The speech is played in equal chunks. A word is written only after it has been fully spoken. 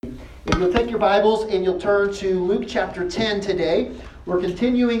If you'll take your Bibles and you'll turn to Luke chapter 10 today, we're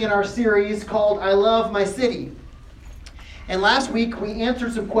continuing in our series called I Love My City. And last week we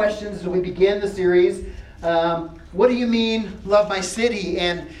answered some questions as we began the series. What do you mean, love my city?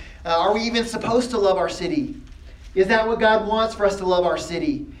 And are we even supposed to love our city? Is that what God wants for us to love our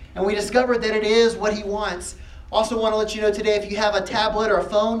city? And we discovered that it is what He wants. Also want to let you know today, if you have a tablet or a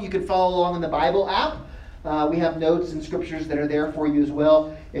phone, you can follow along in the Bible app. We have notes and scriptures that are there for you as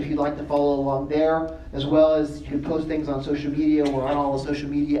well, if you'd like to follow along there, as well as you can post things on social media. We're on all the social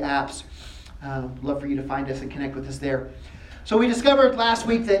media apps. Love for you to find us and connect with us there. So we discovered last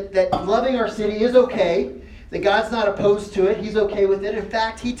week that loving our city is okay, that God's not opposed to it. He's okay with it. In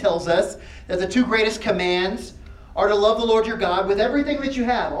fact, He tells us that the two greatest commands are to love the Lord your God with everything that you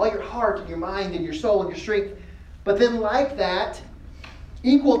have, all your heart and your mind and your soul and your strength. But then like that,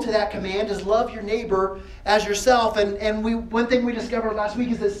 equal to that command is love your neighbor as yourself. And one thing we discovered last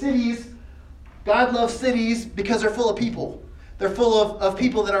week is that cities, God loves cities because they're full of people. They're full of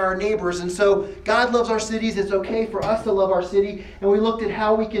people that are our neighbors. And so God loves our cities. It's okay for us to love our city. And we looked at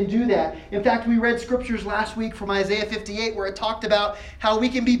how we can do that. In fact, we read scriptures last week from Isaiah 58 where it talked about how we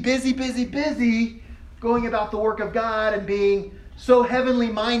can be busy going about the work of God and being so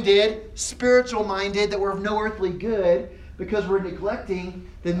heavenly minded, spiritual minded, that we're of no earthly good, because we're neglecting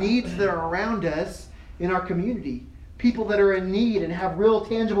the needs that are around us in our community. People that are in need and have real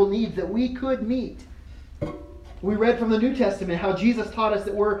tangible needs that we could meet. We read from the New Testament how Jesus taught us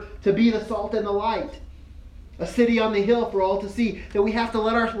that we're to be the salt and the light. A city on the hill for all to see. That we have to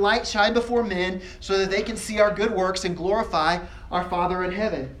let our light shine before men so that they can see our good works and glorify our Father in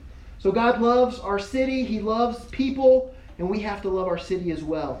heaven. So God loves our city. He loves people. And we have to love our city as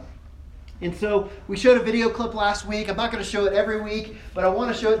well. And so we showed a video clip last week. I'm not going to show it every week, but I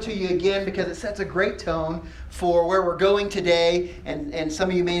want to show it to you again because it sets a great tone for where we're going today. And some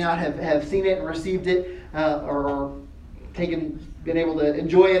of you may not have seen it and received it or been able to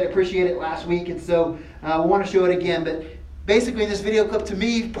enjoy it, appreciate it last week. And so I want to show it again. But basically this video clip to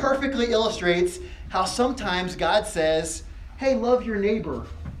me perfectly illustrates how sometimes God says, hey, love your neighbor.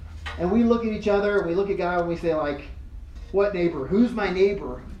 And we look at each other and we look at God and we say like, what neighbor? Who's my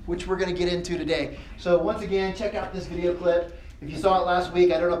neighbor? Which we're going to get into today. So once again, check out this video clip. If you saw it last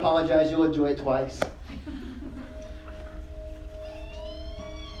week, I don't apologize. You'll enjoy it twice.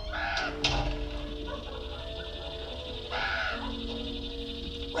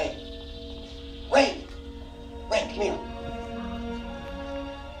 Ray, come here.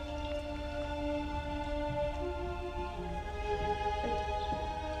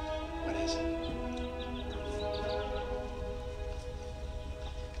 What is it?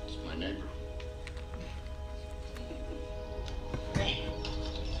 Neighbor.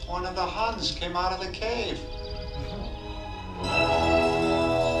 One of the Huns came out of the cave.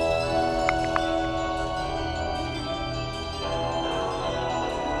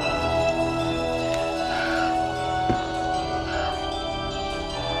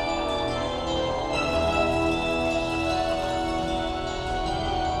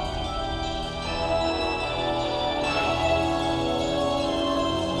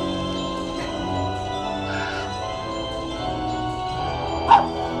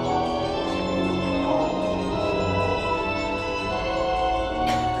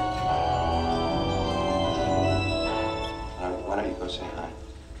 Why don't you go say hi?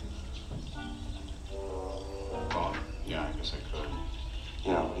 Well, yeah, I guess I could.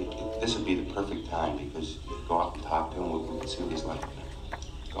 You know, this would be the perfect time because you go up and talk to him. We can see what he's like.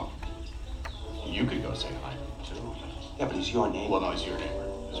 Go. You could go say hi too. Yeah, but he's your neighbor. Well, no, he's your neighbor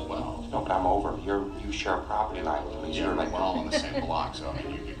as well. No, but I'm over. You share a property line with me. Yeah, You're like we're all in the same block, so I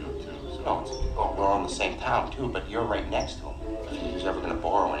mean, you could go too. So. No, we're all in the same town too, but you're right next to him. If he was ever going to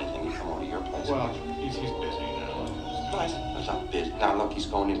borrow anything, he'd come over to your place. Well, he's busy now. No, he's not busy. Now look, he's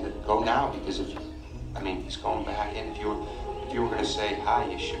going in to go now because he's going back in. If you were going to say hi,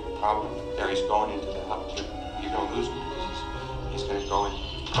 you should probably. There, he's going into the house. You're going to lose him because he's going to go in.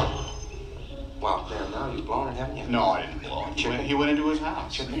 Well, there now you've blown it, haven't you? No, I didn't blow it. He went into his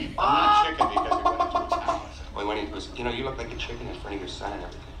house. Chicken. I'm not chicken because he went into his house. Well, he went into his. You know, you look like a chicken in front of your son and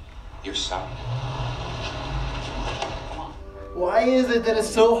everything. Your son. Why is it that it's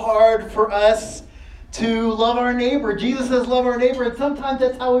so hard for us to love our neighbor? Jesus says love our neighbor, and sometimes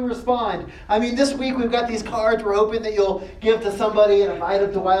that's how we respond. I mean, this week we've got these cards we're hoping that you'll give to somebody and invite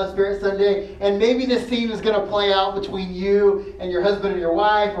them to Wild Spirit Sunday, and maybe this scene is going to play out between you and your husband or your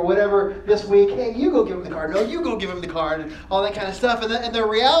wife or whatever this week. Hey, you go give him the card. No, you go give him the card, and all that kind of stuff. And the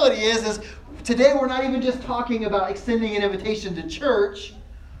reality is today we're not even just talking about extending an invitation to church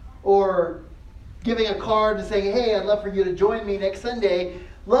or giving a card and saying, hey, I'd love for you to join me next Sunday.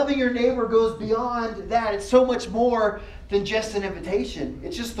 loving your neighbor goes beyond that. It's so much more than just an invitation.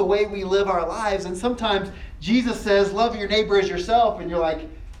 It's just the way we live our lives. And sometimes Jesus says, love your neighbor as yourself. And you're like,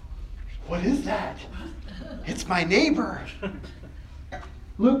 what is that? It's my neighbor.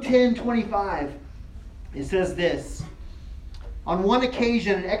 Luke 10:25, it says this. On one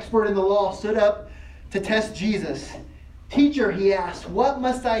occasion, an expert in the law stood up to test Jesus. Teacher, he asked, what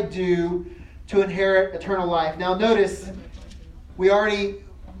must I do to inherit eternal life? Now notice, we already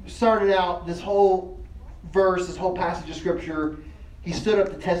started out this whole verse, this whole passage of Scripture. He stood up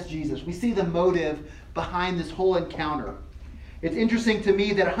to test Jesus. We see the motive behind this whole encounter. It's interesting to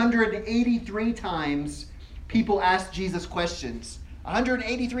me that 183 times people asked Jesus questions.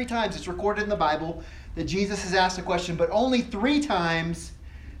 183 times it's recorded in the Bible that Jesus has asked a question, but only 3 times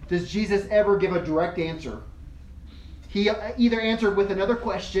does Jesus ever give a direct answer. He either answered with another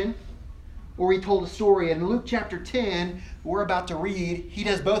question or he told a story. And in Luke chapter 10, we're about to read, he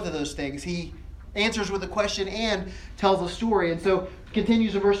does both of those things. He answers with a question and tells a story. And so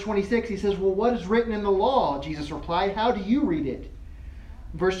continues in verse 26. He says, well, what is written in the law? Jesus replied, how do you read it?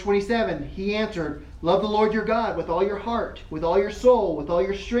 Verse 27, he answered, love the Lord your God with all your heart, with all your soul, with all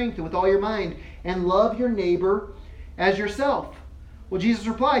your strength, and with all your mind, and love your neighbor as yourself. Well, Jesus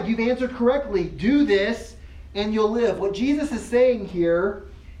replied, you've answered correctly. Do this and you'll live. What Jesus is saying here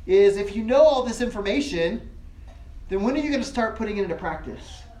is if you know all this information, then when are you going to start putting it into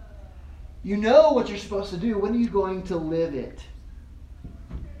practice? You know what you're supposed to do. When are you going to live it?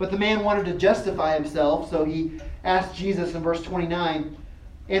 But the man wanted to justify himself, so he asked Jesus in verse 29,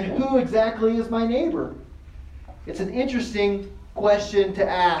 and who exactly is my neighbor? It's an interesting question to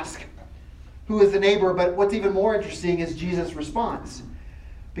ask. Who is the neighbor? But what's even more interesting is Jesus' response.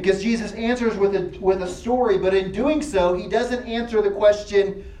 Because Jesus answers with a story, but in doing so, he doesn't answer the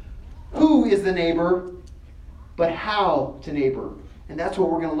question, who is the neighbor, but how to neighbor. And that's what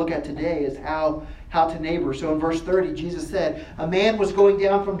we're going to look at today, is how to neighbor. So in verse 30, Jesus said, a man was going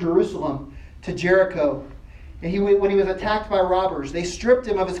down from Jerusalem to Jericho. And when he was attacked by robbers, they stripped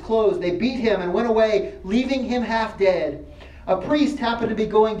him of his clothes. They beat him and went away, leaving him half dead. A priest happened to be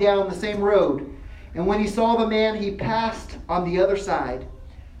going down the same road. And when he saw the man, he passed on the other side.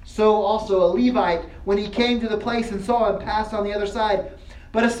 So also a Levite, when he came to the place and saw him, passed on the other side.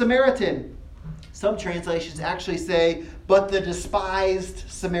 But a Samaritan, some translations actually say, but the despised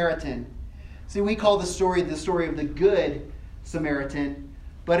Samaritan. See, we call the story of the good Samaritan,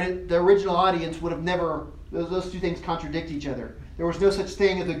 but the original audience would have never, those two things contradict each other. There was no such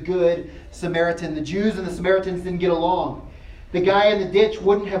thing as a good Samaritan. The Jews and the Samaritans didn't get along. The guy in the ditch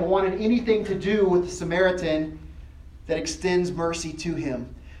wouldn't have wanted anything to do with the Samaritan that extends mercy to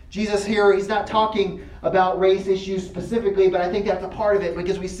him. Jesus here, he's not talking about race issues specifically, but I think that's a part of it,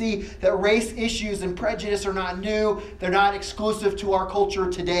 because we see that race issues and prejudice are not new. They're not exclusive to our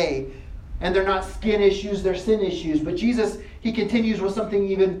culture today. And they're not skin issues, they're sin issues. But Jesus, he continues with something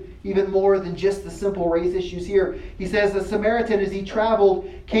even more than just the simple race issues here. He says, the Samaritan, as he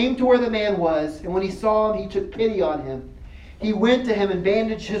traveled, came to where the man was, and when he saw him, he took pity on him. He went to him and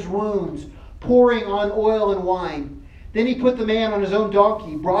bandaged his wounds, pouring on oil and wine. Then he put the man on his own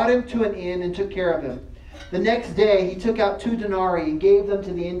donkey, brought him to an inn, and took care of him. The next day he took out 2 denarii and gave them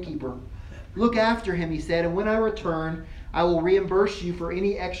to the innkeeper. Look after him, he said, and when I return, I will reimburse you for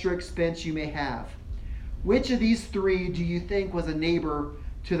any extra expense you may have. Which of these 3 do you think was a neighbor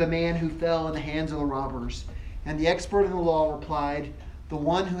to the man who fell in the hands of the robbers? And the expert in the law replied, the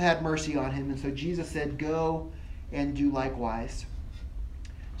one who had mercy on him. And so Jesus said, go and do likewise.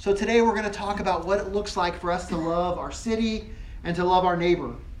 So today we're going to talk about what it looks like for us to love our city and to love our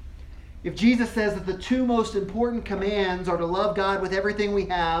neighbor. If Jesus says that the 2 most important commands are to love God with everything we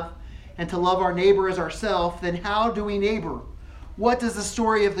have and to love our neighbor as ourselves, then how do we neighbor? What does the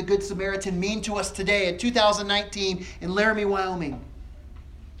story of the Good Samaritan mean to us today in 2019 in Laramie, Wyoming?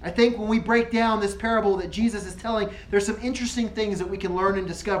 I think when we break down this parable that Jesus is telling, there's some interesting things that we can learn and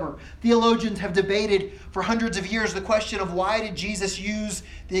discover. Theologians have debated for hundreds of years the question of why did Jesus use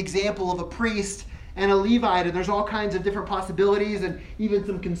the example of a priest and a Levite, and there's all kinds of different possibilities and even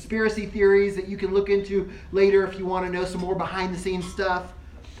some conspiracy theories that you can look into later if you want to know some more behind the scenes stuff.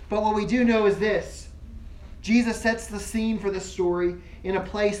 But what we do know is this. Jesus sets the scene for this story in a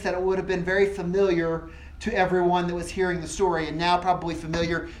place that it would have been very familiar to everyone that was hearing the story, and now probably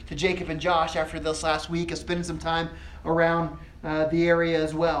familiar to Jacob and Josh after this last week of spending some time around the area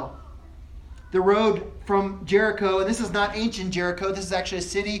as well. The road from Jericho, and this is not ancient Jericho, this is actually a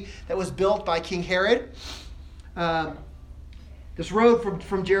city that was built by King Herod. This road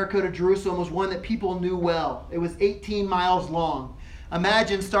from Jericho to Jerusalem was one that people knew well. It was 18 miles long.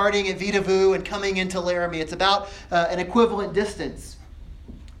 Imagine starting at Vita Vu and coming into Laramie. It's about an equivalent distance.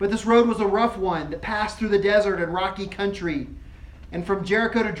 But this road was a rough one that passed through the desert and rocky country. And from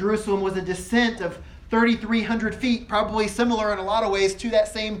Jericho to Jerusalem was a descent of 3,300 feet, probably similar in a lot of ways to that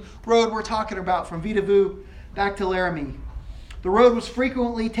same road we're talking about from Vidavoo back to Laramie. The road was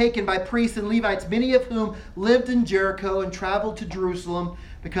frequently taken by priests and Levites, many of whom lived in Jericho and traveled to Jerusalem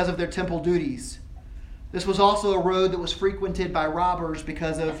because of their temple duties. This was also a road that was frequented by robbers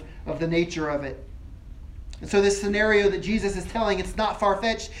because of the nature of it. And so this scenario that Jesus is telling, it's not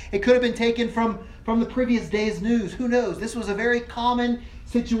far-fetched. It could have been taken from the previous day's news. Who knows? This was a very common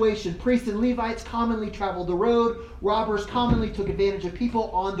situation. Priests and Levites commonly traveled the road. Robbers commonly took advantage of people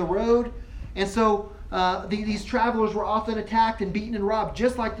on the road. And so these travelers were often attacked and beaten and robbed,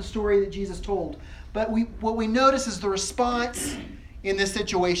 just like the story that Jesus told. But what we notice is the response in this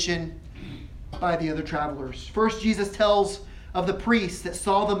situation by the other travelers. First, Jesus tells of the priest that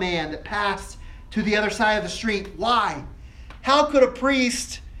saw the man that passed to the other side of the street. Why? How could a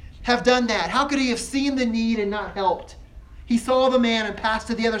priest have done that? How could he have seen the need and not helped? He saw the man and passed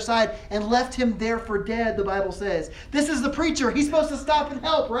to the other side and left him there for dead, the Bible says. This is the preacher. He's supposed to stop and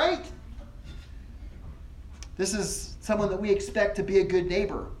help, right? This is someone that we expect to be a good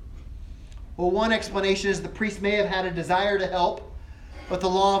neighbor. Well, one explanation is the priest may have had a desire to help, but the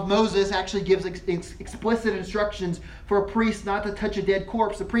law of Moses actually gives explicit instructions for a priest not to touch a dead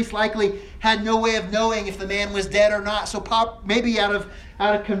corpse. The priest likely had no way of knowing if the man was dead or not. So maybe out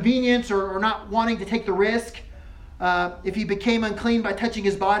of convenience or not wanting to take the risk, if he became unclean by touching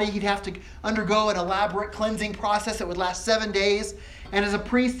his body, he'd have to undergo an elaborate cleansing process that would last 7 days. And as a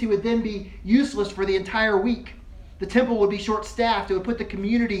priest, he would then be useless for the entire week. The temple would be short-staffed. It would put the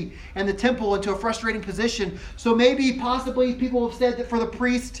community and the temple into a frustrating position. So maybe, possibly, people have said that for the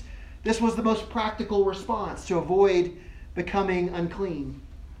priest, this was the most practical response to avoid becoming unclean.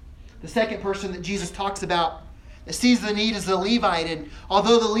 The second person that Jesus talks about that sees the need is the Levite. And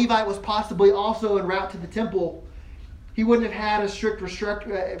although the Levite was possibly also en route to the temple, he wouldn't have had as strict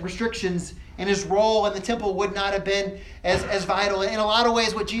restrictions, and his role in the temple would not have been as vital. In a lot of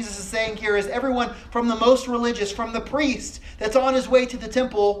ways, what Jesus is saying here is everyone from the most religious, from the priest that's on his way to the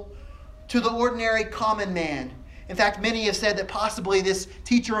temple, to the ordinary common man. In fact, many have said that possibly this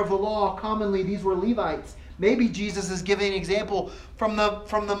teacher of the law, commonly these were Levites. Maybe Jesus is giving an example from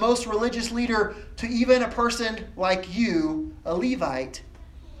the most religious leader to even a person like you, a Levite.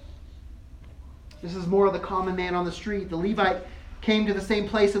 This is more of the common man on the street. The Levite came to the same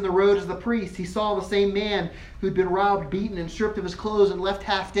place in the road as the priest. He saw the same man who'd been robbed, beaten, and stripped of his clothes and left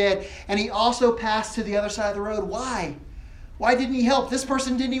half dead. And he also passed to the other side of the road. Why? Why didn't he help? This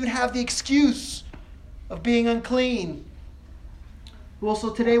person didn't even have the excuse of being unclean. Well,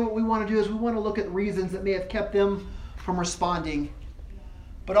 so today what we want to do is we want to look at the reasons that may have kept them from responding.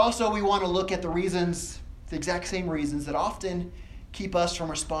 But also we want to look at the reasons, the exact same reasons that often keep us from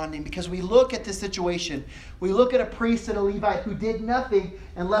responding, because we look at this situation. We look at a priest and a Levite who did nothing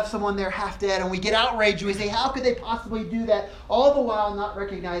and left someone there half dead, and we get outraged. We say, how could they possibly do that? All the while not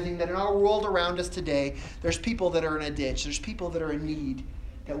recognizing that in our world around us today, there's people that are in a ditch. There's people that are in need,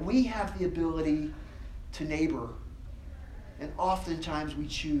 that we have the ability to neighbor. And oftentimes we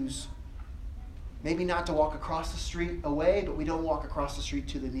choose maybe not to walk across the street away, but we don't walk across the street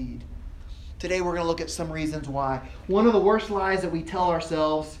to the need. Today we're going to look at some reasons why. One of the worst lies that we tell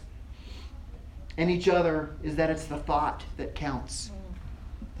ourselves and each other is that it's the thought that counts.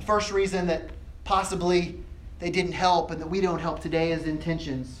 The first reason that possibly they didn't help and that we don't help today is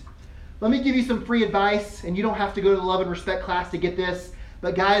intentions. Let me give you some free advice, and you don't have to go to the Love and Respect class to get this,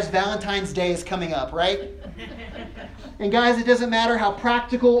 but guys, Valentine's Day is coming up, right? And guys, it doesn't matter how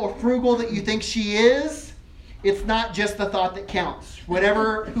practical or frugal that you think she is. It's not just the thought that counts.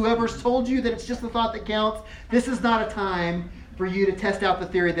 Whoever's told you that it's just the thought that counts, this is not a time for you to test out the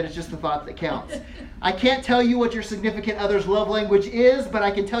theory that it's just the thought that counts. I can't tell you what your significant other's love language is, but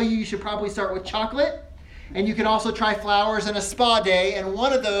I can tell you should probably start with chocolate. And you can also try flowers and a spa day, and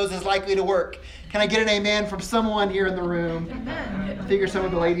one of those is likely to work. Can I get an amen from someone here in the room? I figure some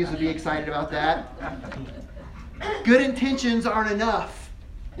of the ladies would be excited about that. Good intentions aren't enough.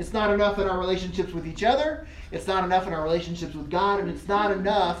 It's not enough in our relationships with each other. It's not enough in our relationships with God, and it's not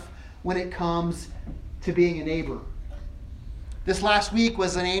enough when it comes to being a neighbor. This last week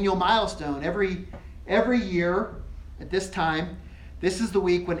was an annual milestone. Every year at this time, this is the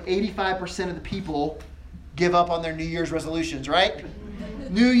week when 85% of the people give up on their New Year's resolutions, right?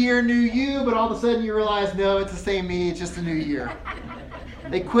 New year, new you, but all of a sudden you realize, no, it's the same me, it's just a new year.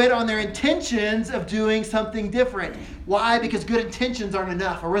 They quit on their intentions of doing something different. Why? Because good intentions aren't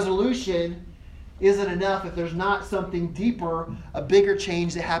enough. A resolution isn't enough if there's not something deeper, a bigger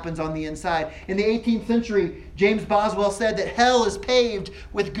change that happens on the inside. In the 18th century, James Boswell said that hell is paved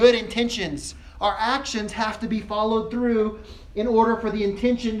with good intentions. Our actions have to be followed through in order for the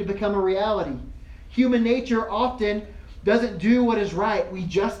intention to become a reality. Human nature often doesn't do what is right. We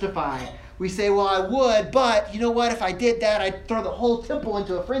justify. We say, well, I would, but you know what? If I did that, I'd throw the whole temple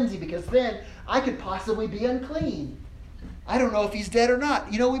into a frenzy because then I could possibly be unclean. I don't know if he's dead or not.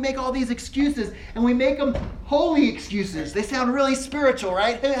 We make all these excuses, and we make them holy excuses. They sound really spiritual,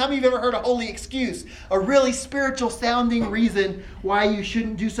 right? How many of you have ever heard a holy excuse? A really spiritual sounding reason why you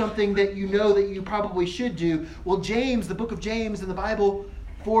shouldn't do something that you know that you probably should do. Well, James, the book of James in the Bible,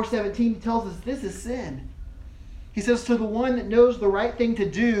 4:17 tells us this is sin. He says, to the one that knows the right thing to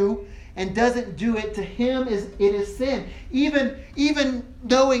do and doesn't do it, to him it is sin. Even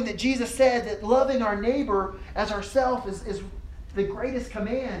knowing that Jesus said that loving our neighbor as ourselves is the greatest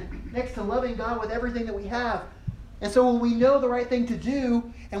command next to loving God with everything that we have. And so when we know the right thing to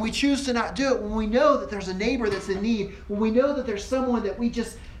do and we choose to not do it, when we know that there's a neighbor that's in need, when we know that there's someone that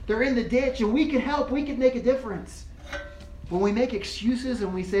they're in the ditch and we can help, we can make a difference. When we make excuses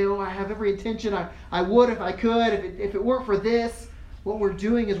and we say, oh, I have every intention, I would if I could, if it weren't for this, what we're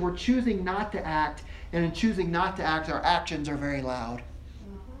doing is we're choosing not to act, and in choosing not to act, our actions are very loud.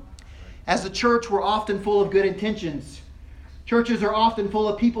 As a church, we're often full of good intentions. Churches are often full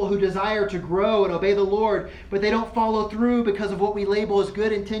of people who desire to grow and obey the Lord, but they don't follow through because of what we label as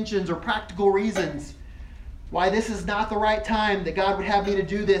good intentions or practical reasons. Why this is not the right time that God would have me to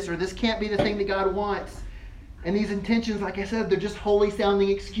do this, or this can't be the thing that God wants. And these intentions, like I said, they're just holy sounding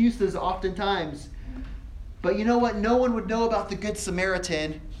excuses oftentimes. But you know what? No one would know about the Good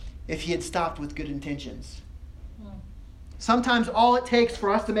Samaritan if he had stopped with good intentions. Sometimes all it takes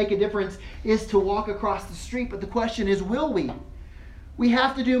for us to make a difference is to walk across the street. But the question is, will we? We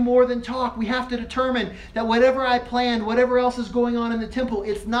have to do more than talk. We have to determine that whatever I planned, whatever else is going on in the temple,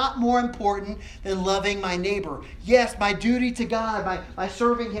 it's not more important than loving my neighbor. Yes, my duty to God, by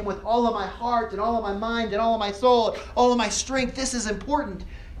serving Him with all of my heart and all of my mind and all of my soul, all of my strength, this is important.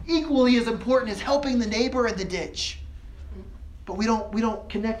 Equally as important as helping the neighbor in the ditch. But we don't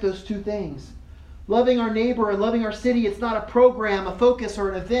connect those two things. Loving our neighbor and loving our city, it's not a program, a focus, or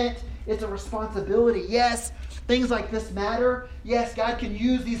an event. It's a responsibility. Yes, things like this matter. Yes, God can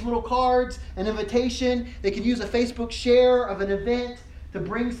use these little cards, an invitation. They can use a Facebook share of an event to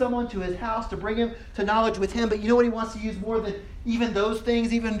bring someone to His house, to bring him to knowledge with Him. But you know what He wants to use more than even those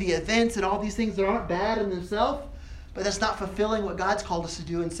things, even the events and all these things that aren't bad in themselves? But that's not fulfilling what God's called us to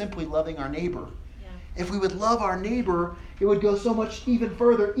do and simply loving our neighbor. Yeah. If we would love our neighbor, it would go so much even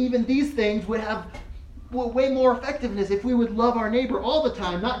further. Even these things would have way more effectiveness if we would love our neighbor all the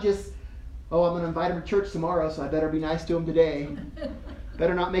time, not just, oh, I'm going to invite him to church tomorrow, so I better be nice to him today.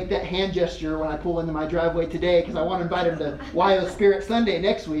 Better not make that hand gesture when I pull into my driveway today because I want to invite him to YO Spirit Sunday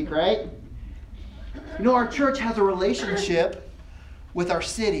next week, right? Our church has a relationship with our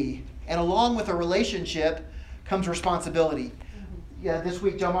city, and along with a relationship comes responsibility. Yeah, this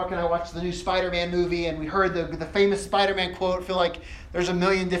week John Mark and I watched the new Spider-Man movie, and we heard the famous Spider-Man quote. I feel like there's a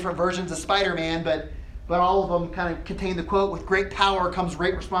million different versions of Spider-Man, but all of them kind of contain the quote, with great power comes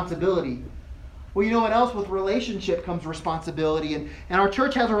great responsibility. Well, you know what else? With relationship comes responsibility, and our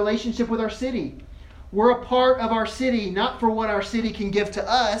church has a relationship with our city. We're a part of our city, not for what our city can give to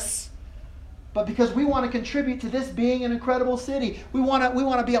us, but because we want to contribute to this being an incredible city. We want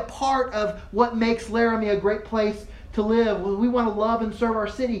to be a part of what makes Laramie a great place to live. We want to love and serve our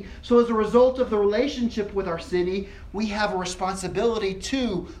city. So as a result of the relationship with our city, we have a responsibility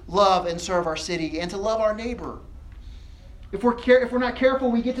to love and serve our city and to love our neighbor. If we're not careful,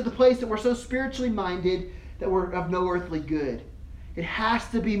 we get to the place that we're so spiritually minded that we're of no earthly good. It has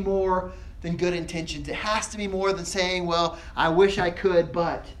to be more than good intentions. It has to be more than saying, well, I wish I could,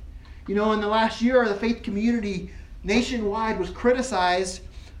 but. In the last year, the faith community nationwide was criticized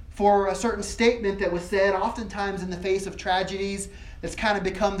for a certain statement that was said oftentimes in the face of tragedies that's kind of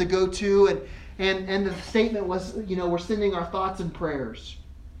become the go-to. And the statement was, we're sending our thoughts and prayers.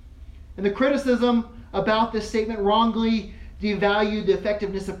 And the criticism about this statement wrongly devalued the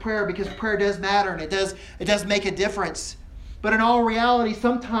effectiveness of prayer, because prayer does matter and it does make a difference. But in all reality,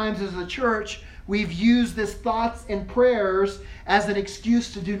 sometimes as a church, we've used this thoughts and prayers as an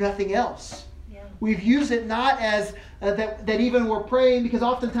excuse to do nothing else. Yeah. We've used it not as that even we're praying, because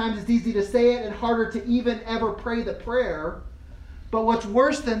oftentimes it's easy to say it and harder to even ever pray the prayer. But what's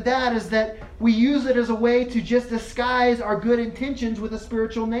worse than that is that we use it as a way to just disguise our good intentions with a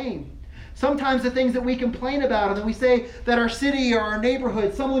spiritual name. Sometimes the things that we complain about, and then we say that our city or our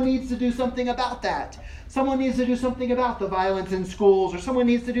neighborhood, someone needs to do something about that. Someone needs to do something about the violence in schools, or someone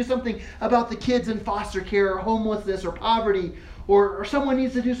needs to do something about the kids in foster care, or homelessness, or poverty, or someone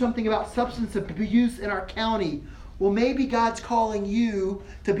needs to do something about substance abuse in our county. Well, maybe God's calling you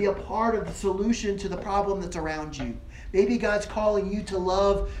to be a part of the solution to the problem that's around you. Maybe God's calling you to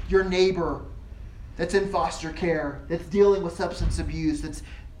love your neighbor that's in foster care, that's dealing with substance abuse, that's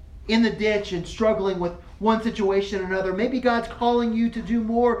in the ditch and struggling with one situation or another. Maybe God's calling you to do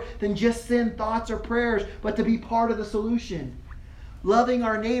more than just send thoughts or prayers, but to be part of the solution. Loving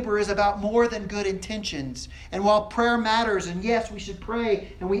our neighbor is about more than good intentions. And while prayer matters, and yes, we should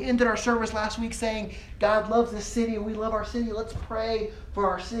pray, and we ended our service last week saying, God loves this city and we love our city, let's pray for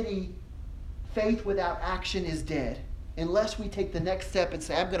our city. Faith without action is dead. Unless we take the next step and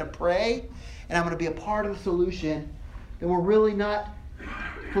say, I'm going to pray and I'm going to be a part of the solution, then we're really not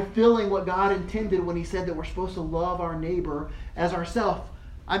fulfilling what God intended when he said that we're supposed to love our neighbor as ourselves.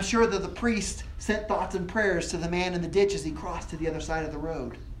 I'm sure that the priest sent thoughts and prayers to the man in the ditch as he crossed to the other side of the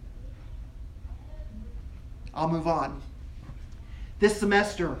road. I'll move on. This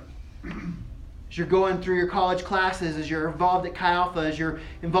semester, as you're going through your college classes, as you're involved at Chi Alpha, as you're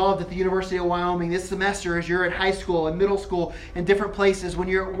involved at the University of Wyoming, this semester, as you're at high school and middle school and different places, when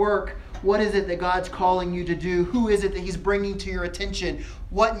you're at work, what is it that God's calling you to do? Who is it that he's bringing to your attention?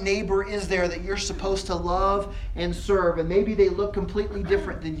 What neighbor is there that you're supposed to love and serve? And maybe they look completely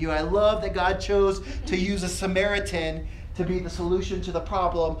different than you. I love that God chose to use a Samaritan to be the solution to the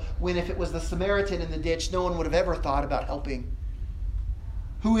problem, when if it was the Samaritan in the ditch, no one would have ever thought about helping.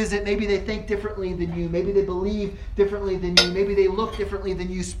 Who is it? Maybe they think differently than you. Maybe they believe differently than you. Maybe they look differently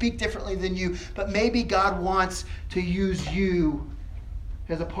than you, speak differently than you. But maybe God wants to use you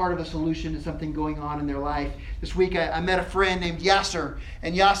as a part of a solution to something going on in their life. This week I met a friend named Yasser,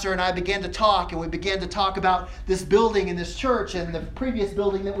 and Yasser and I began to talk, and we began to talk about this building and this church and the previous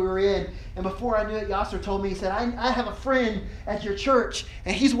building that we were in. And before I knew it, Yasser told me, he said, I have a friend at your church,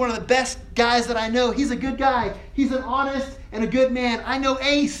 and he's one of the best guys that I know. He's a good guy. He's an honest and a good man. I know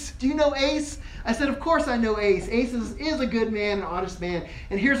Ace. Do you know Ace? I said, of course I know Ace. Ace is a good man, an honest man.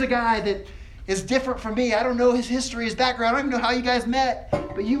 And here's a guy that is different from me. I don't know his history, his background. I don't even know how you guys met.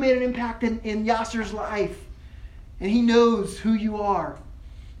 But you made an impact in Yasser's life. And he knows who you are.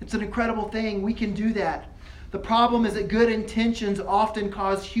 It's an incredible thing. We can do that. The problem is that good intentions often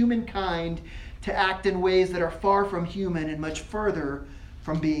cause humankind to act in ways that are far from human and much further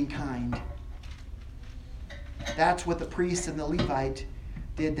from being kind. That's what the priest and the Levite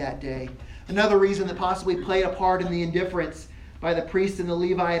did that day. Another reason that possibly played a part in the indifference by the priest and the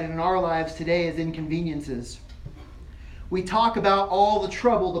Levite and in our lives today is inconveniences. We talk about all the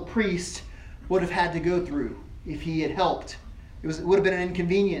trouble the priest would have had to go through if he had helped. It would have been an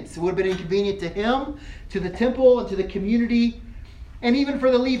inconvenience. It would have been inconvenient to him, to the temple, and to the community, and even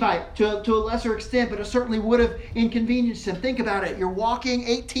for the Levite to a lesser extent, but it certainly would have inconvenienced him. Think about it. You're walking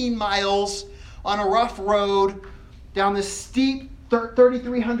 18 miles on a rough road down this steep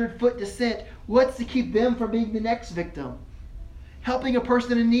 3,300-foot descent. What's to keep them from being the next victim? Helping a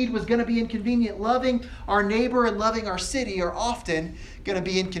person in need was going to be inconvenient. Loving our neighbor and loving our city are often going to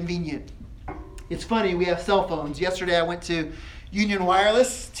be inconvenient. It's funny, we have cell phones. Yesterday I went to Union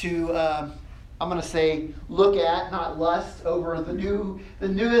Wireless to, I'm going to say, look at, not lust, over the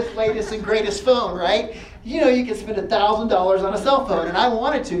newest, latest, and greatest phone, right? You know, you can spend $1,000 on a cell phone, and I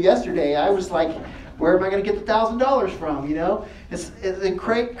wanted to yesterday. I was like, where am I going to get the $1,000 from, you know? It's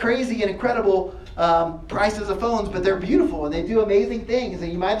crazy and incredible prices of phones, but they're beautiful and they do amazing things.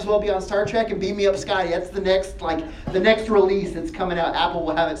 And you might as well be on Star Trek and beam me up, Scotty. That's the next release that's coming out. Apple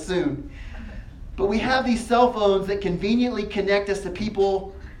will have it soon. But we have these cell phones that conveniently connect us to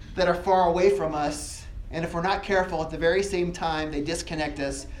people that are far away from us. And if we're not careful, at the very same time, they disconnect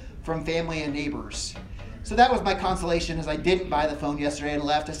us from family and neighbors. So that was my consolation as I didn't buy the phone yesterday and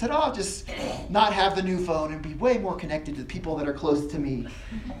left. I said, I'll just not have the new phone and be way more connected to the people that are close to me.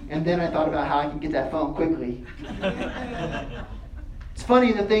 And then I thought about how I can get that phone quickly. It's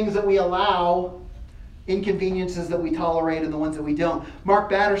funny the things that we allow, inconveniences that we tolerate, and the ones that we don't. Mark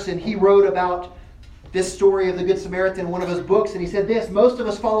Batterson, he wrote about this story of the Good Samaritan in one of his books, and he said this: most of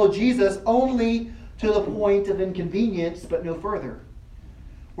us follow Jesus only to the point of inconvenience, but no further.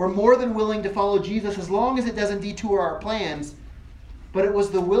 We're more than willing to follow Jesus as long as it doesn't detour our plans. But it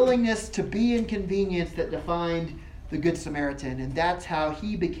was the willingness to be inconvenienced that defined the Good Samaritan. And that's how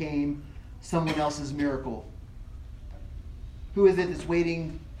he became someone else's miracle. Who is it that's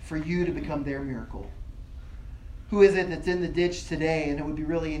waiting for you to become their miracle? Who is it that's in the ditch today and it would be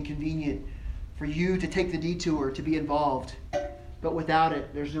really inconvenient for you to take the detour, to be involved? but without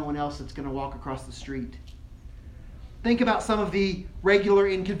it, there's no one else that's going to walk across the street. Think about some of the regular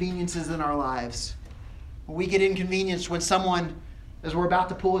inconveniences in our lives. We get inconvenienced when someone, as we're about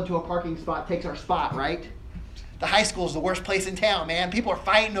to pull into a parking spot, takes our spot, right? The high school is the worst place in town, man. People are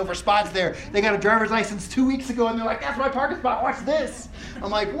fighting over spots there. They got a driver's license 2 weeks ago, and they're like, that's my parking spot, watch this.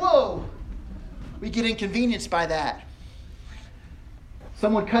 I'm like, whoa. We get inconvenienced by that.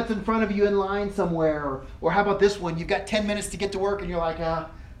 Someone cuts in front of you in line somewhere, or how about this one? You've got 10 minutes to get to work, and you're like,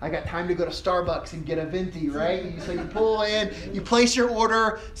 I got time to go to Starbucks and get a venti, right? So you pull in, you place your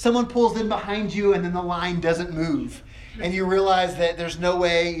order, someone pulls in behind you, and then the line doesn't move. And you realize that there's no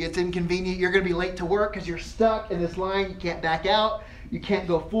way, it's inconvenient, you're going to be late to work because you're stuck in this line, you can't back out, you can't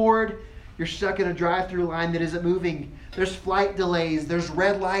go forward, you're stuck in a drive-through line that isn't moving. There's flight delays, there's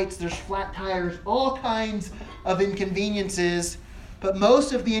red lights, there's flat tires, all kinds of inconveniences. But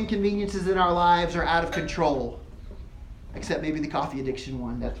most of the inconveniences in our lives are out of control. Except maybe the coffee addiction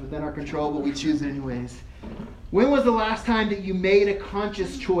one. That's within our control, but we choose it anyways. When was the last time that you made a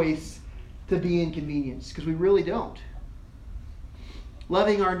conscious choice to be inconvenienced? Because we really don't.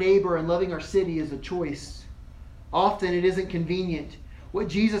 Loving our neighbor and loving our city is a choice. Often it isn't convenient. What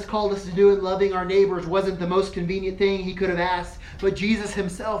Jesus called us to do in loving our neighbors wasn't the most convenient thing he could have asked, but Jesus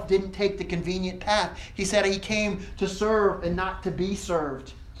himself didn't take the convenient path. He said he came to serve and not to be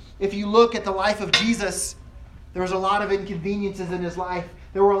served. If you look at the life of Jesus, there was a lot of inconveniences in his life.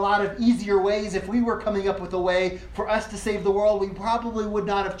 There were a lot of easier ways. If we were coming up with a way for us to save the world, we probably would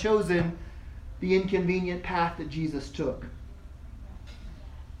not have chosen the inconvenient path that Jesus took.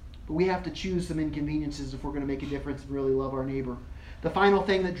 But we have to choose some inconveniences if we're going to make a difference and really love our neighbor. The final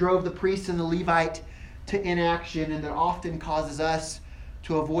thing that drove the priest and the Levite to inaction and that often causes us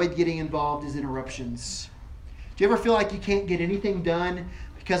to avoid getting involved is interruptions. Do you ever feel like you can't get anything done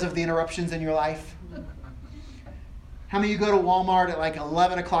because of the interruptions in your life? How many of you go to Walmart at like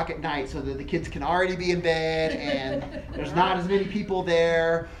 11 o'clock at night so that the kids can already be in bed and there's not as many people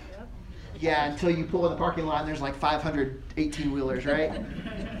there? Yeah, until you pull in the parking lot and there's like 500 18-wheelers, right?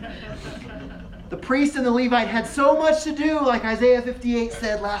 The priest and the Levite had so much to do, like Isaiah 58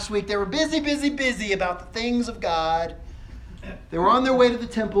 said last week. They were busy about the things of God. They were on their way to the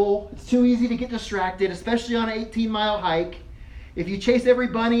temple. It's too easy to get distracted, especially on an 18-mile hike. If you chase every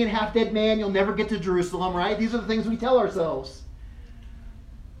bunny and half-dead man, you'll never get to Jerusalem, right? These are the things we tell ourselves.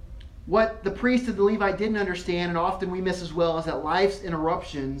 What the priest and the Levite didn't understand, and often we miss as well, is that life's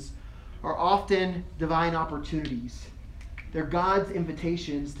interruptions are often divine opportunities. They're God's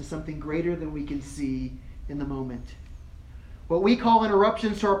invitations to something greater than we can see in the moment. What we call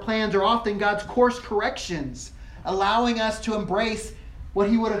interruptions to our plans are often God's course corrections, allowing us to embrace what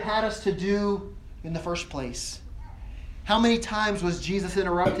he would have had us to do in the first place. How many times was Jesus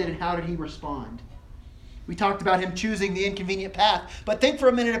interrupted and how did he respond? We talked about him choosing the inconvenient path, but think for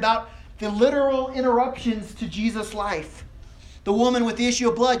a minute about the literal interruptions to Jesus' life. The woman with the issue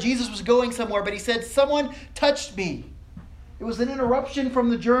of blood, Jesus was going somewhere, but he said, "Someone touched me." It was an interruption from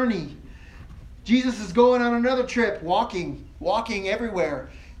the journey. Jesus is going on another trip, walking everywhere.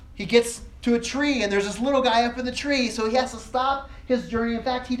 He gets to a tree, and there's this little guy up in the tree, so he has to stop his journey. In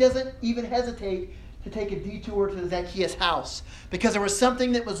fact, he doesn't even hesitate to take a detour to Zacchaeus' house because there was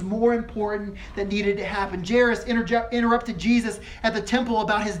something that was more important that needed to happen. Jairus interrupted Jesus at the temple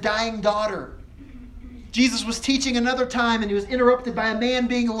about his dying daughter. Jesus was teaching another time, and he was interrupted by a man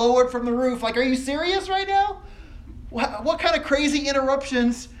being lowered from the roof. Like, are you serious right now? What kind of crazy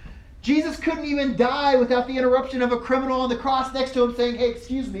interruptions? Jesus couldn't even die without the interruption of a criminal on the cross next to him saying, "Hey,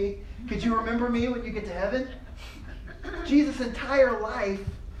 excuse me, could you remember me when you get to heaven?" Jesus' entire life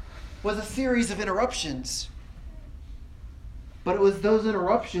was a series of interruptions. But it was those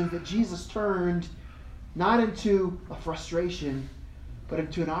interruptions that Jesus turned not into a frustration, but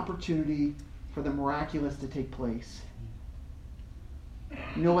into an opportunity for the miraculous to take place.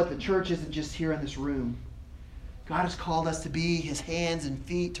 You know what? The church isn't just here in this room. God has called us to be his hands and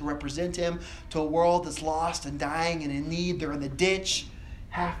feet to represent him to a world that's lost and dying and in need. They're in the ditch,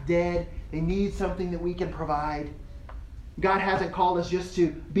 half dead. They need something that we can provide. God hasn't called us just to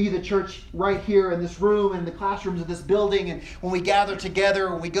be the church right here in this room and in the classrooms of this building and when we gather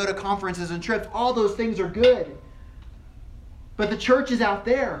together, when we go to conferences and trips. All those things are good. But the church is out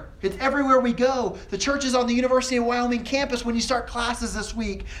there. It's everywhere we go. The church is on the University of Wyoming campus when you start classes this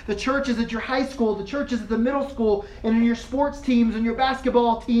week. The church is at your high school. The church is at the middle school and in your sports teams and your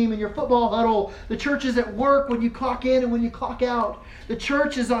basketball team and your football huddle. The church is at work when you clock in and when you clock out. The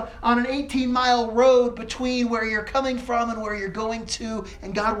church is on an 18-mile road between where you're coming from and where you're going to.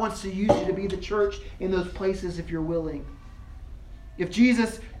 And God wants to use you to be the church in those places if you're willing. If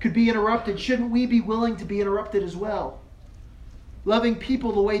Jesus could be interrupted, shouldn't we be willing to be interrupted as well? Loving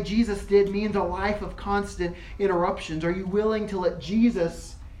people the way Jesus did means a life of constant interruptions. Are you willing to let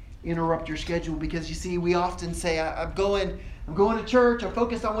Jesus interrupt your schedule? Because you see, we often say, I'm going to church, I'm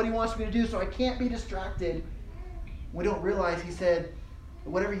focused on what he wants me to do, so I can't be distracted. We don't realize he said,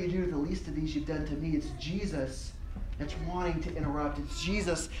 whatever you do to the least of these you've done to me. It's Jesus that's wanting to interrupt. It's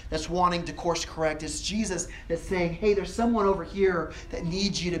Jesus that's wanting to course correct. It's Jesus that's saying, hey, there's someone over here that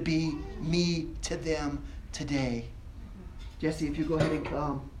needs you to be me to them today. Jesse, if you go ahead and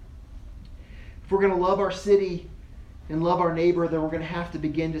come. If we're going to love our city and love our neighbor, then we're going to have to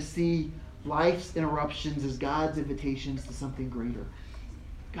begin to see life's interruptions as God's invitations to something greater.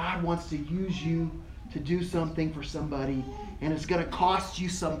 God wants to use you to do something for somebody, and it's going to cost you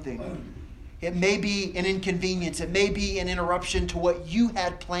something. It may be an inconvenience. It may be an interruption to what you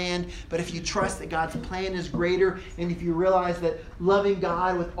had planned, but if you trust that God's plan is greater, and if you realize that loving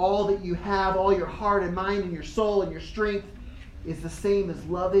God with all that you have, all your heart and mind and your soul and your strength, is the same as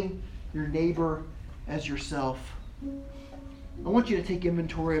loving your neighbor as yourself. I want you to take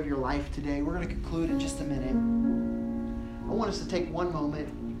inventory of your life today. We're going to conclude in just a minute. I want us to take one moment.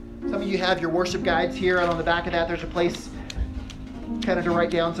 Some of you have your worship guides here, and on the back of that there's a place kind of to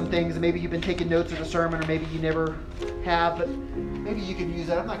write down some things. Maybe you've been taking notes of the sermon, or maybe you never have, but maybe you can use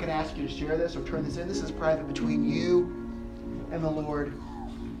that. I'm not going to ask you to share this or turn this in. This is private between you and the Lord.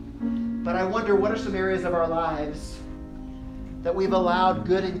 But I wonder, what are some areas of our lives that we've allowed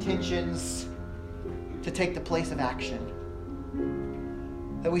good intentions to take the place of action?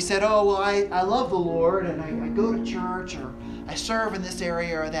 That we said, oh, well, I love the Lord, and I go to church, or I serve in this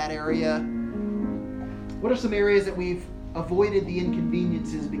area or that area. What are some areas that we've avoided the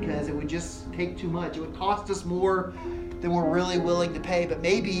inconveniences because it would just take too much? It would cost us more than we're really willing to pay, but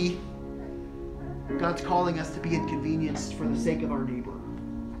maybe God's calling us to be inconvenienced for the sake of our neighbor.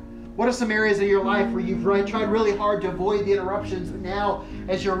 What are some areas of your life where you've tried really hard to avoid the interruptions, but now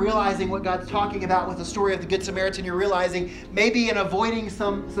as you're realizing what God's talking about with the story of the Good Samaritan, you're realizing maybe in avoiding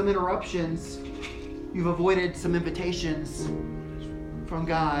some interruptions, you've avoided some invitations from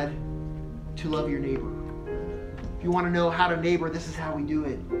God to love your neighbor. If you want to know how to neighbor, this is how we do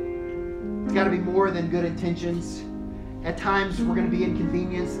it. It's got to be more than good intentions. At times we're going to be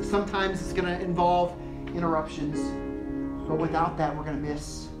inconvenienced. Sometimes it's going to involve interruptions. But without that, we're going to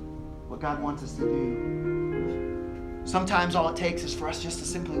miss what God wants us to do. Sometimes all it takes is for us just to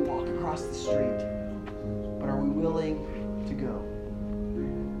simply walk across the street. But are we willing to go?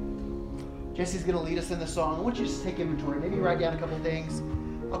 Jesse's going to lead us in the song. I want you to just take inventory. Maybe write down a couple things.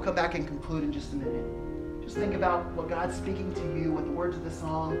 I'll come back and conclude in just a minute. Just think about what God's speaking to you, what the words of the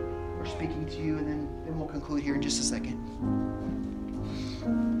song are speaking to you, and then we'll conclude here in just a second.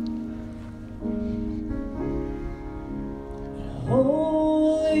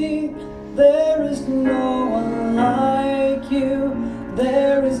 Holy, there is no one like you.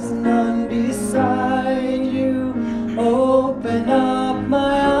 There is none beside you. Open up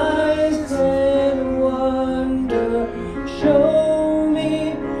my eyes and wonder. Show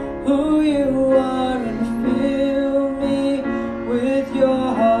me who you are and fill me with your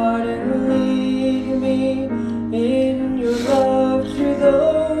heart and lead me in your love.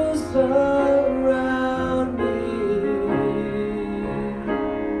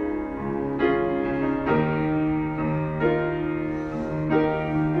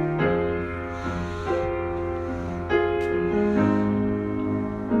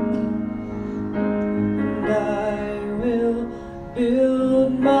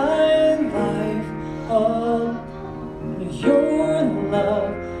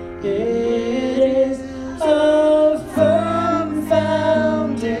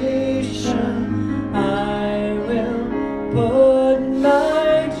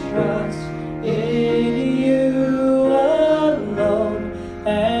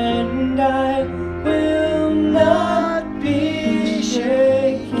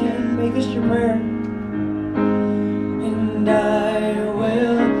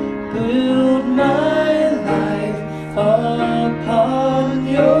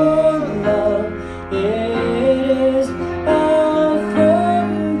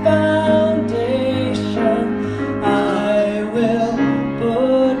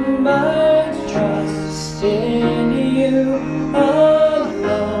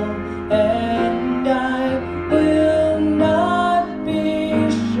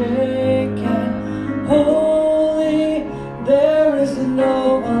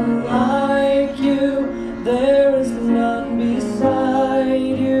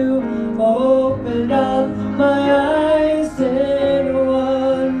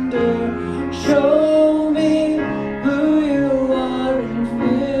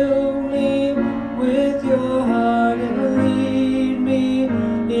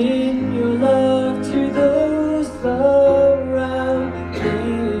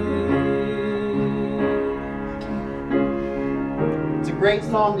 great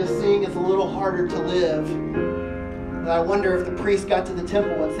song to sing, it's a little harder to live. And I wonder if the priest got to the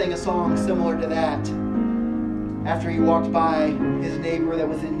temple and sang a song similar to that after he walked by his neighbor that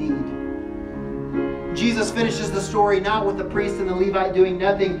was in need. Jesus finishes the story not with the priest and the Levite doing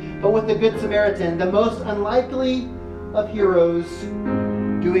nothing, but with the Good Samaritan, the most unlikely of heroes,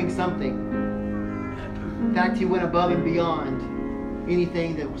 doing something. In fact, he went above and beyond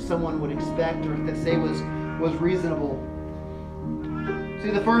anything that someone would expect or that say was reasonable. See,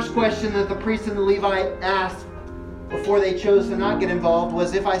 the first question that the priest and the Levite asked before they chose to not get involved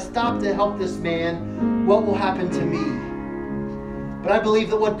was, if I stop to help this man, what will happen to me? But I believe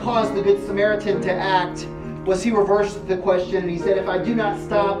that what caused the Good Samaritan to act was he reversed the question and he said, if I do not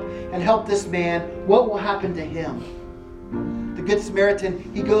stop and help this man, what will happen to him? The Good Samaritan,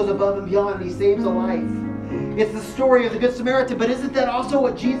 he goes above and beyond and he saves a life. It's the story of the Good Samaritan, but isn't that also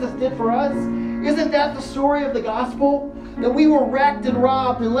what Jesus did for us? Isn't that the story of the gospel? That we were wrecked and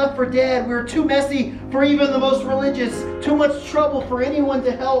robbed and left for dead. We were too messy for even the most religious, too much trouble for anyone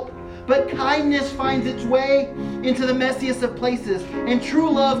to help. But kindness finds its way into the messiest of places. And true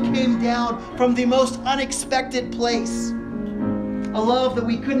love came down from the most unexpected place. A love that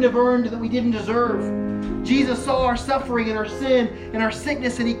we couldn't have earned, that we didn't deserve. Jesus saw our suffering and our sin and our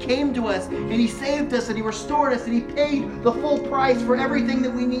sickness, and he came to us and he saved us and he restored us and he paid the full price for everything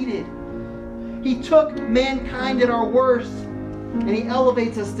that we needed. He took mankind at our worst and he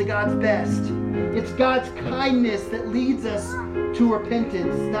elevates us to God's best. It's God's kindness that leads us to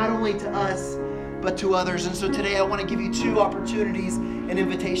repentance, not only to us, but to others. And so today I want to give you two opportunities and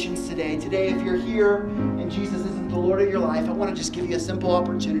invitations today. Today, if you're here and Jesus isn't the Lord of your life, I want to just give you a simple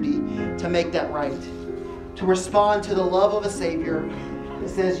opportunity to make that right. To respond to the love of a Savior that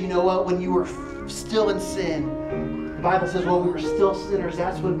says, you know what, when you were still in sin, the Bible says, while we were still sinners,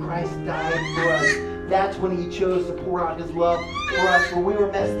 that's when Christ died for us. That's when he chose to pour out his love for us, when we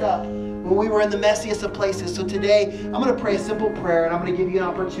were messed up, when we were in the messiest of places. So today, I'm going to pray a simple prayer, and I'm going to give you an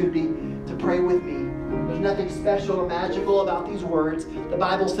opportunity to pray with me. There's nothing special or magical about these words. The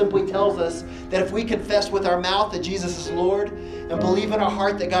Bible simply tells us that if we confess with our mouth that Jesus is Lord and believe in our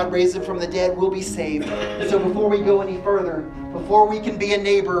heart that God raised him from the dead, we'll be saved. And so before we go any further, before we can be a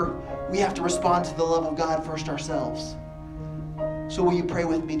neighbor, we have to respond to the love of God first ourselves. So will you pray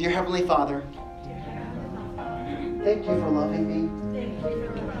with me? Dear Heavenly Father, thank you for loving me.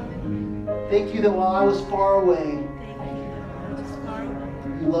 Thank you that while I was far away,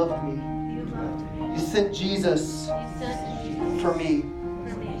 you loved me. You sent Jesus for me.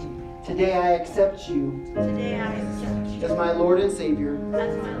 Today I accept you as my Lord and Savior.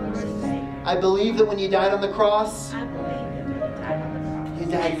 I believe that when you died on the cross, you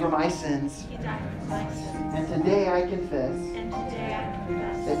died for my sins. And today I confess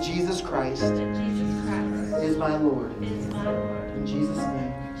that Jesus Christ is my Lord. In Jesus'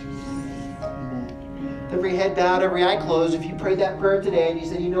 name. Every head bowed, every eye closed. If you prayed that prayer today and you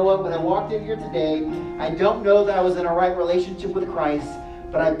said, you know what, when I walked in here today, I don't know that I was in a right relationship with Christ,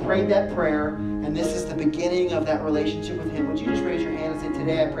 but I prayed that prayer, and this is the beginning of that relationship with him. Would you just raise your hand and say,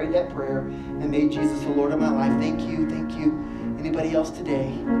 today I prayed that prayer and made Jesus the Lord of my life. Thank you, thank you. Anybody else today?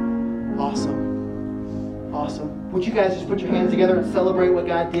 Awesome. Awesome. Would you guys just put your hands together and celebrate what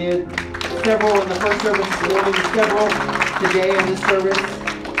God did? Several in the first service this morning, several today in this service.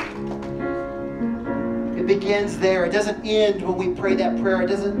 It begins there. It doesn't end when we pray that prayer. It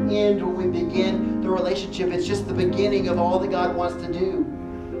doesn't end when we begin the relationship. It's just the beginning of all that God wants to do.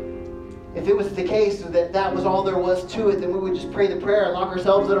 If it was the case that that was all there was to it, then we would just pray the prayer and lock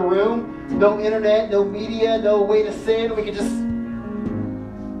ourselves in a room. No internet, no media, no way to sin. We could just...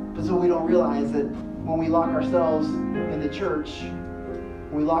 But so we don't realize that when we lock ourselves in the church,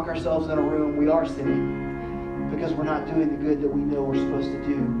 when we lock ourselves in a room, we are sinning. Because we're not doing the good that we know we're supposed to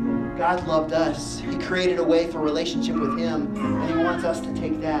do. God loved us. He created a way for relationship with him, and he wants us to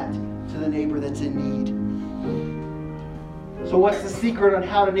take that to the neighbor that's in need. So what's the secret on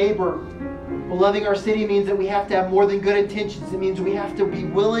how to neighbor? Well, loving our city means that we have to have more than good intentions. It means we have to be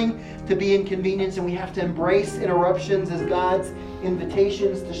willing to be inconvenienced, and we have to embrace interruptions as God's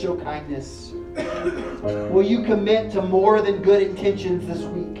invitations to show kindness. Will you commit to more than good intentions this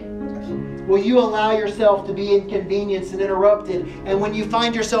week? Will you allow yourself to be inconvenienced and interrupted? And when you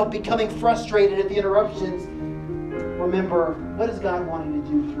find yourself becoming frustrated at the interruptions, remember, what is God wanting to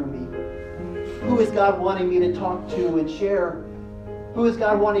do through me? Who is God wanting me to talk to and share? Who is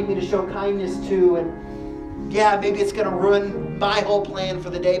God wanting me to show kindness to? And yeah, maybe it's going to ruin my whole plan for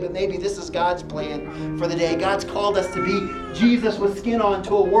the day, but maybe this is God's plan for the day. God's called us to be Jesus with skin on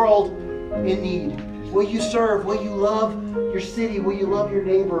to a world in need. Will you serve? Will you love your city? Will you love your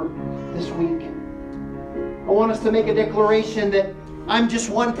neighbor this week? I want us to make a declaration that I'm just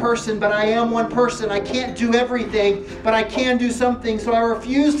one person, but I am one person. I can't do everything, but I can do something. So I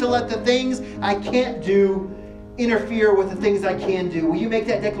refuse to let the things I can't do interfere with the things I can do. Will you make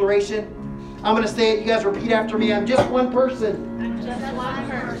that declaration? I'm going to say it. You guys repeat after me. I'm just one person. I'm just one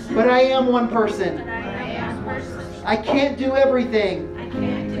person. But I am one person. But I am one person. I can't do everything. I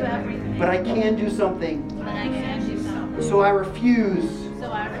can't do everything. But I can do something. But I can do something. So I refuse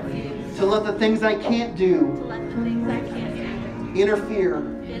So I refuse to let the things I can't to do let the things I can't do interfere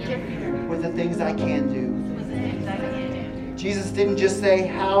interfere with the things I can do. with the things I can do. Jesus didn't just say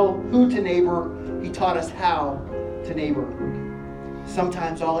who to neighbor. He taught us how to neighbor.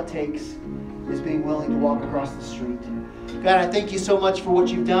 Sometimes all it takes is being willing to walk across the street. God, I thank you so much for what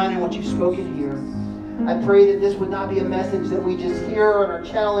you've done and what you've spoken here. I pray that this would not be a message that we just hear and are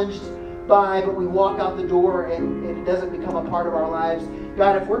challenged by, but we walk out the door and it doesn't become a part of our lives.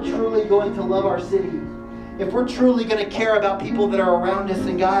 God, if we're truly going to love our city, if we're truly going to care about people that are around us,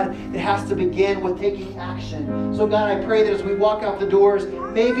 and God, it has to begin with taking action. So God, I pray that as we walk out the doors,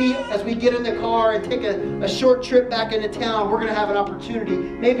 maybe as we get in the car and take a short trip back into town, we're going to have an opportunity.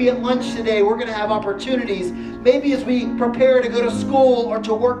 Maybe at lunch today, we're going to have opportunities. Maybe as we prepare to go to school or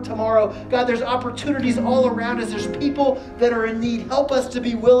to work tomorrow, God, there's opportunities all around us. There's people that are in need. Help us to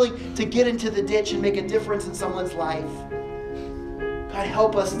be willing to get into the ditch and make a difference in someone's life. God,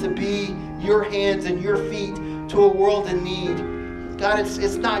 help us to be your hands and your feet to a world in need. God,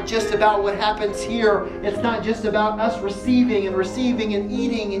 it's not just about what happens here. It's not just about us receiving and receiving and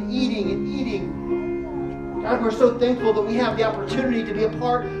eating and eating and eating. God, we're so thankful that we have the opportunity to be a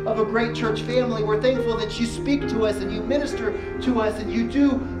part of a great church family. We're thankful that you speak to us and you minister to us and you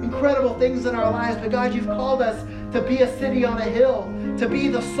do incredible things in our lives. But God, you've called us to be a city on a hill, to be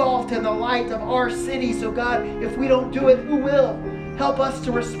the salt and the light of our city. So God, if we don't do it, who will? Help us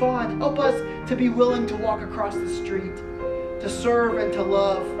to respond. Help us to be willing to walk across the street, to serve and to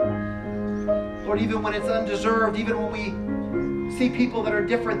love. Lord, even when it's undeserved, even when we see people that are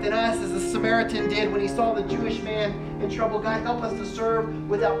different than us, as the Samaritan did when he saw the Jewish man in trouble, God, help us to serve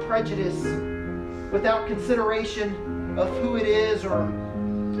without prejudice, without consideration of who it is, or,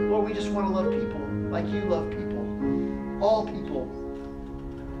 Lord, we just want to love people like you love people, all people.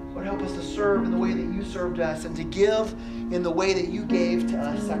 Lord, help us to serve in the way that you served us and to give in the way that you gave to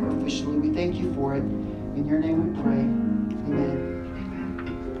us sacrificially. We thank you for it. In your name we pray. Amen.